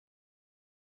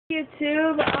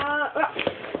YouTube,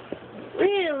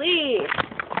 really,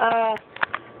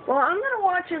 well, I'm gonna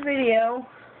watch a video.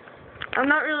 I'm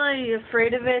not really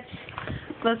afraid of it.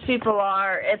 Most people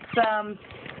are. It's,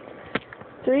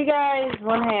 3 guys,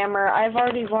 1 hammer. I've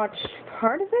already watched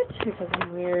part of it because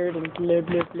I'm weird and blah,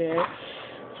 blah, blah.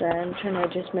 So I'm trying to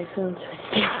adjust my phone so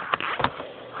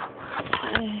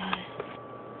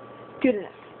good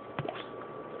enough. Yeah.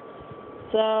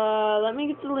 So, let me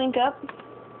get the link up.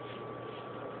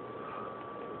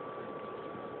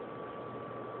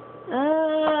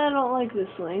 I don't like this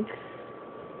link.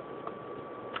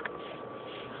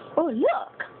 Oh,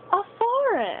 look! A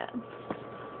forum!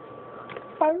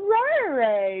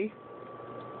 Hooray!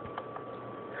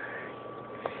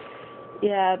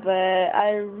 Yeah, but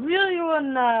I really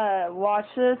want to watch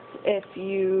this if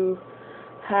you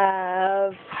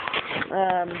have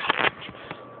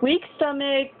weak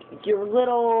stomach, you're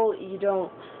little, you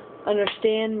don't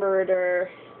understand murder.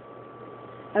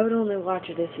 I would only watch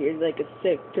it if you're like a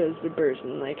sick, twisted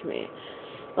person like me.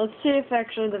 Let's see if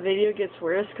actually the video gets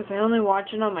worse, because I only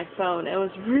watch it on my phone. It was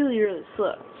really, really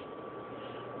slow.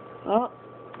 Oh,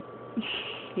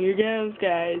 here goes,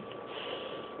 guys.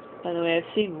 By the way,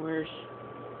 I've seen worse.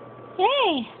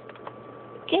 Hey,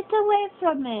 get away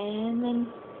from me, and then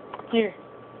here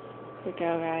we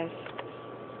go, guys.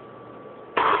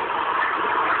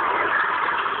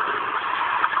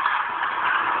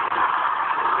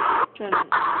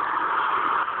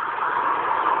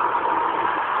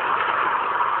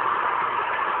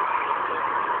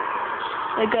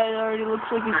 That guy already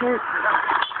looks like he's hurt.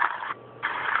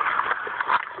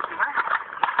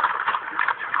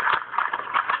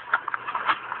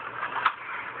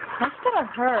 That's gonna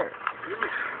hurt.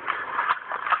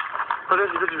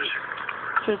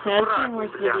 Trust me, I've seen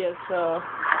worse videos, so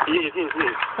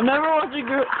I'm never watching 2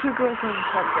 girls on the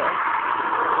subway.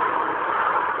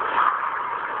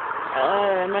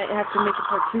 I might have to make a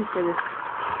part 2 for this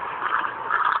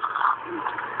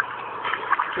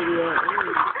video.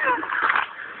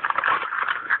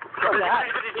 Oh, that.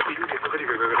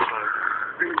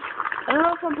 I don't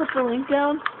know if I'll put the link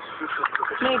down.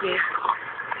 Maybe.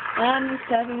 I'm just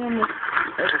stabbing him with a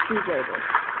screwdriver.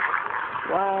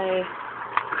 Why?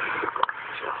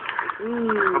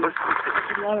 Ooh, that's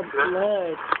a lot of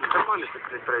blood.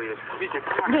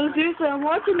 No, seriously, I'm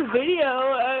watching the video.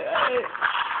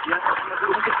 I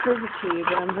could prove it to you,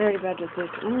 but I'm very bad with this.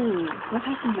 Ooh, what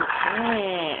happened to your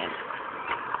hand?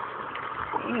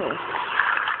 Ew.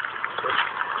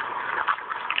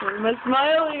 My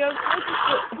smiling, I'm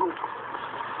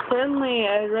suddenly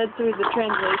I read through the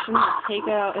translation to take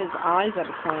out his eyes at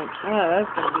a point. Oh,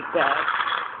 that's gonna be bad.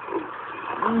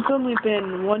 It's only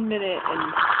been 1 minute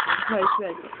and 5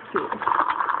 seconds, too.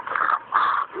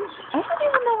 I don't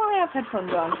even know why I have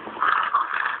headphones on.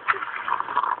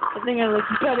 I think I look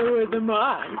better with them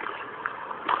on.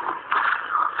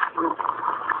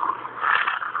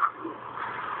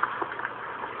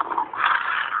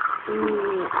 Ooh,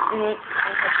 you know what?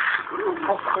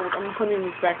 I'm putting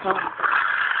these back on.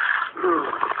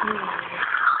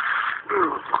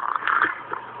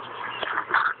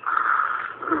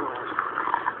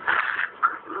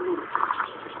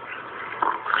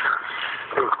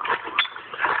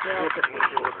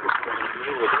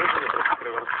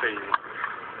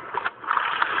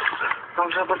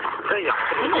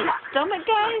 In his stomach,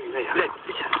 guys?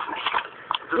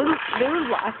 They were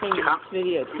laughing in this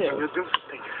video, too.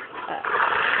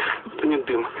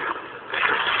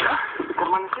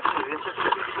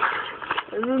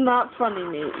 This is not funny,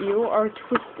 Nate. You are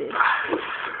twisted.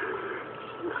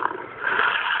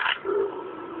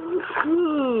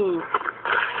 Ooh.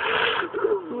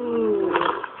 Ooh.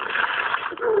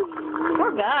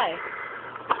 Poor guy.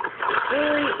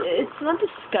 Really, it's not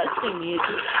disgusting.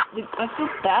 I feel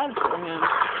bad for him.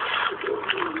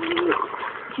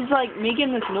 He's like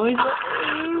making this noise.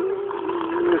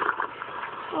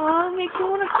 Oh, it makes me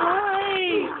want to cry.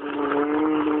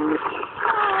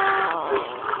 Oh.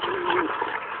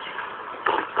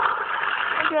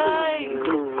 Okay.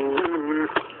 Ooh.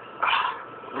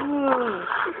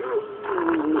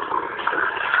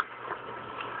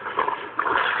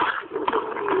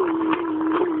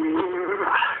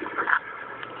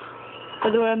 By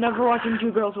the way, I'm never watching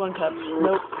 2 girls, 1 cup.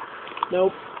 Nope.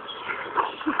 Nope.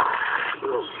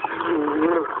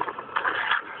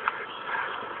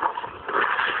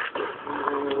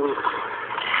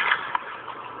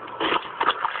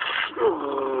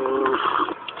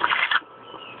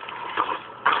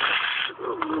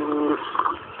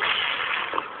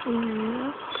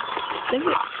 Thank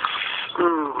you.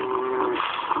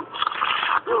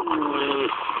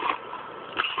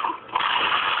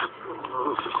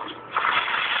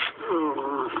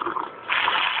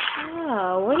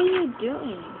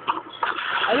 doing?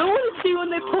 I don't want to see when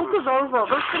they poke us over.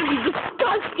 That's going to be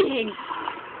disgusting.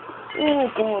 Oh,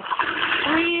 God.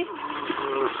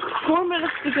 4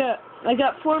 minutes to go. I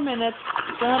got 4 minutes.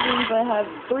 That means I have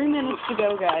 3 minutes to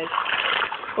go, guys.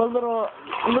 Or a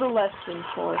little less than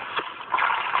 4.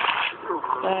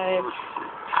 5.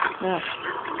 No.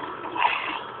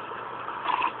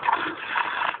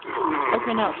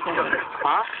 Okay, now it's 4 minutes.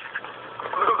 Huh?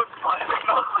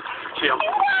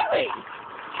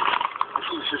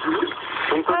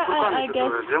 I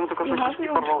guess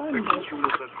you have your own time.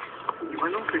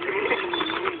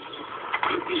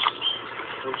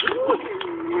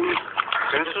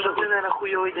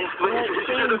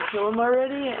 Kill him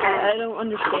already? I don't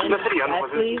understand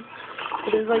exactly.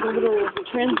 But there's like a little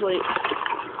translate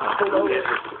below it.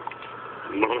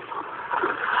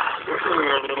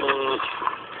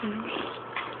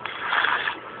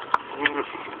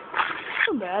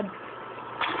 So bad.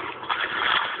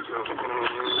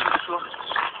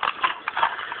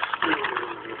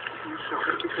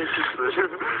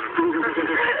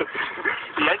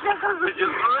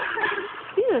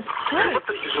 Jesus Christ.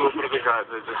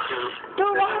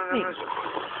 They're laughing.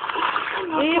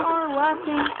 They are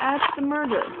laughing at the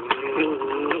murder.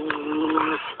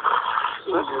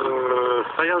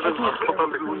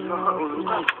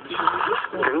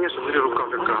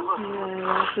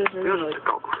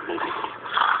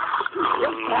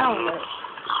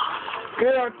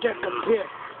 GRAPGHIC.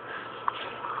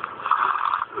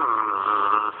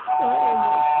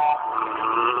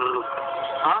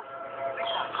 Huh?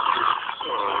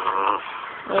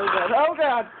 Oh God, oh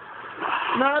God!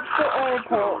 Not the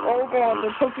airport. Oh God,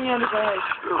 they're poking out his eyes.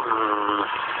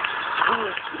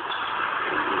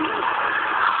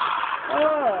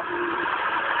 Oh.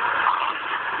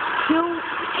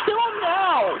 Kill him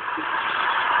now!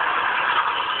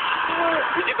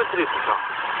 Иди быстрее сюда.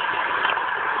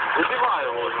 Убивай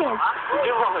его.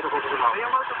 Убивай его.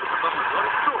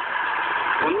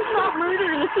 This is not murder,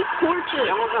 this is torture.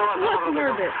 Not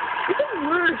murder. This is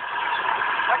worse.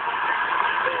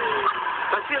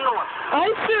 I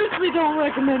seriously don't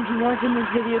recommend you watching this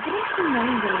video, but I'm still not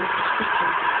even in the description.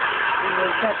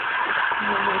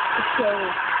 So,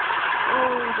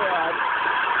 oh God.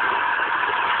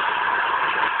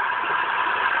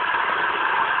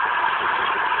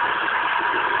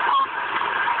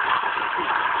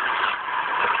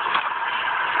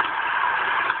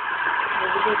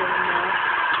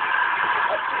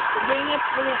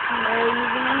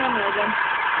 Using a hammer again.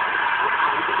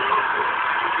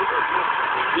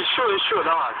 Еще,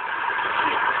 давай.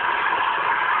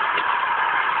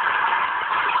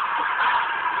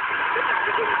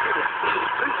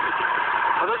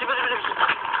 Подожди.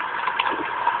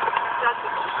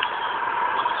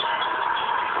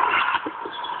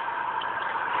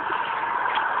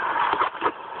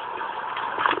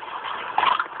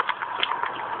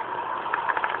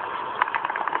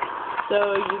 So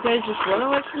you guys just run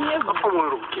away from me? По-моему,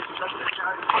 руки.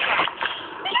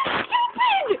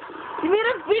 You made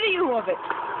a video of it.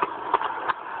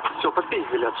 Все,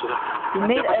 попиздили отсюда. You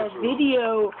made a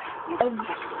video of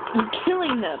you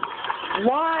killing them.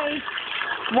 Why?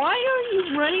 Why are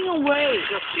you running away?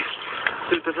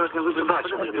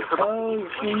 Oh, you're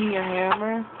cleaning your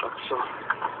hammer?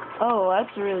 Oh,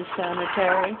 that's really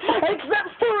sanitary. Except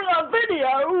for the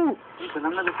video!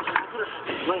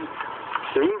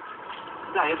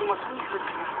 Да, я думаю,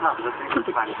 надо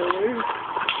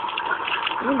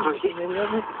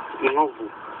не могу.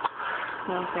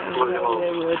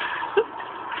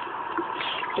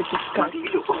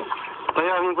 Да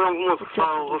я не прям мозг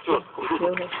вставил в отвертку.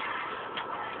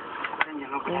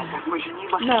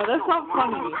 No, that's not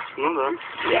funny. Ну да.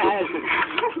 Yes.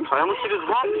 А ему через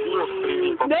вас мозг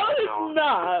привить. No, it's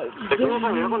not. Так я не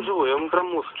знаю, как он живой, я ему прям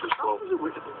мозг чувствовал. То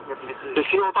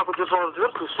есть я вот так вот держал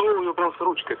отвертку и сунул ее прям с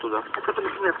ручкой туда. Так это не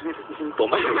симптом.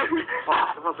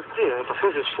 Давай быстрее,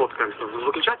 посмотри, здесь фоткаемся.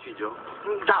 Выключать видео?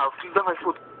 Да, давай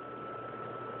фотку.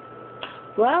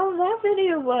 Well, that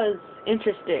video was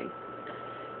interesting.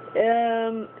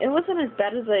 It wasn't as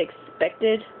bad as I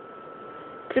expected.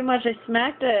 Pretty much, I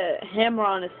smacked a hammer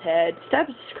on his head, stabbed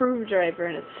a screwdriver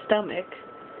in his stomach.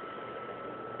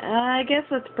 I guess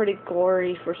that's pretty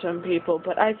gory for some people,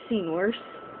 but I've seen worse.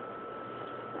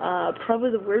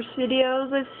 Probably the worst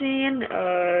videos I've seen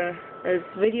are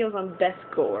videos on best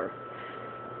gore.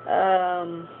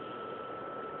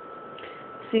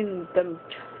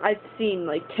 I've seen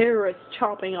like terrorists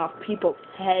chopping off people's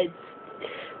heads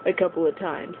a couple of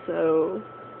times, so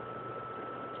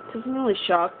it doesn't really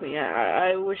shock me.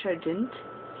 I wish I didn't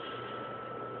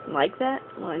like that.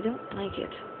 Well, I don't like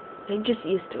it. I'm just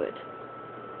used to it.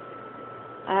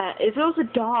 If it was a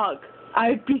dog,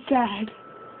 I'd be sad.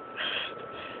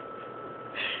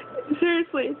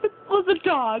 Seriously, if it was a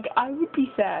dog, I would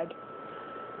be sad.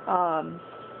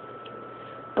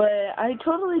 But I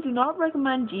totally do not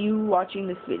recommend you watching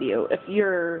this video if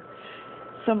you're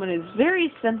someone who's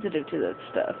very sensitive to that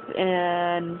stuff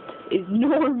and is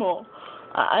normal.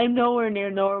 I'm nowhere near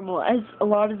normal, as a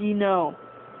lot of you know.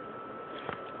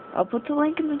 I'll put the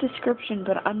link in the description,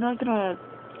 but I'm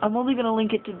only gonna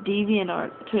link it to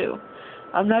DeviantArt too.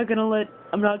 I'm not gonna let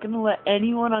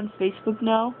anyone on Facebook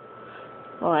know.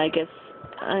 Well, I guess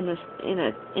I'm in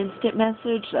an instant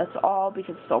message, that's all,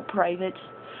 because it's all private.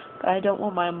 But I don't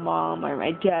want my mom or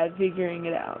my dad figuring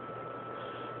it out.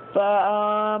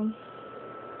 But,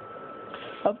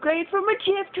 upgrade from a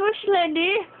GIF to a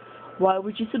Schlendy. Why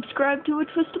would you subscribe to a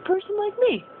twisted person like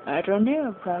me? I don't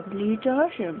know, probably it's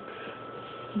awesome.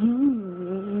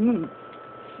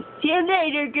 See you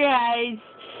later, guys.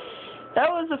 That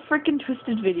was a freaking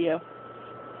twisted video.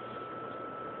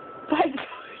 Bye,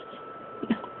 guys.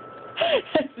 No,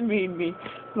 that's mean me.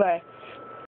 Bye.